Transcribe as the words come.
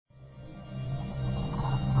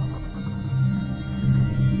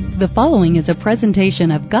The following is a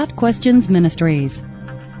presentation of Got Questions Ministries.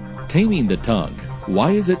 Taming the tongue.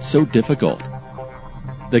 Why is it so difficult?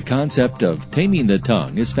 The concept of taming the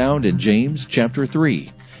tongue is found in James chapter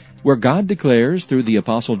 3, where God declares through the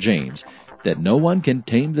Apostle James that no one can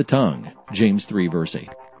tame the tongue, James 3 verse 8.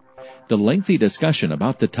 The lengthy discussion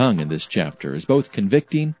about the tongue in this chapter is both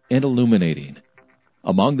convicting and illuminating.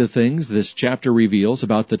 Among the things this chapter reveals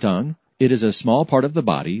about the tongue, it is a small part of the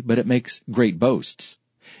body, but it makes great boasts.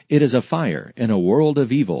 It is a fire in a world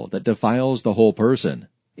of evil that defiles the whole person.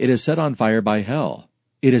 It is set on fire by hell.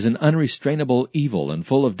 It is an unrestrainable evil and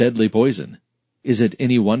full of deadly poison. Is it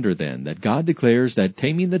any wonder, then, that God declares that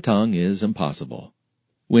taming the tongue is impossible?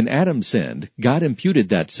 When Adam sinned, God imputed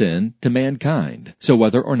that sin to mankind. So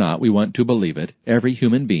whether or not we want to believe it, every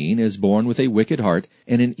human being is born with a wicked heart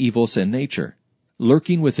and an evil sin nature.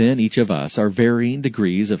 Lurking within each of us are varying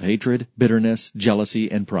degrees of hatred, bitterness,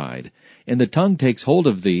 jealousy, and pride, and the tongue takes hold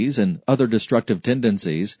of these and other destructive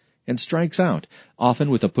tendencies and strikes out,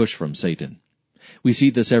 often with a push from Satan. We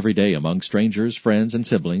see this every day among strangers, friends, and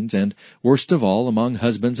siblings, and worst of all among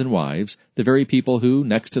husbands and wives, the very people who,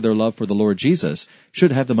 next to their love for the Lord Jesus,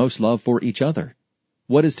 should have the most love for each other.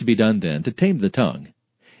 What is to be done then to tame the tongue?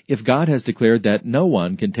 If God has declared that no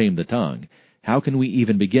one can tame the tongue, how can we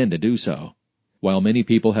even begin to do so? While many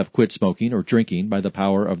people have quit smoking or drinking by the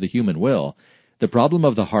power of the human will, the problem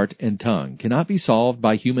of the heart and tongue cannot be solved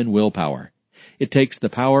by human willpower. It takes the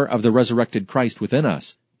power of the resurrected Christ within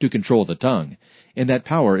us to control the tongue, and that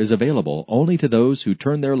power is available only to those who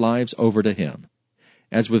turn their lives over to Him.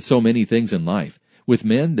 As with so many things in life, with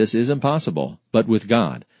men this is impossible, but with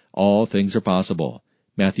God all things are possible.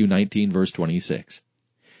 Matthew 19 verse 26.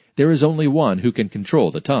 There is only one who can control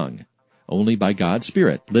the tongue. Only by God's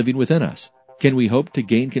Spirit living within us can we hope to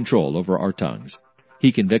gain control over our tongues.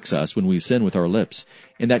 He convicts us when we sin with our lips,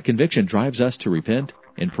 and that conviction drives us to repent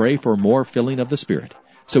and pray for more filling of the Spirit,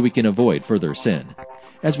 so we can avoid further sin.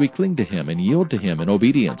 As we cling to Him and yield to Him in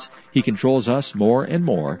obedience, He controls us more and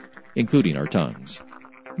more, including our tongues.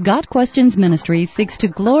 Got Questions Ministries seeks to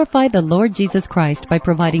glorify the Lord Jesus Christ by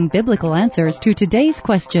providing biblical answers to today's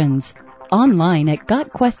questions. Online at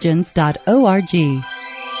gotquestions.org.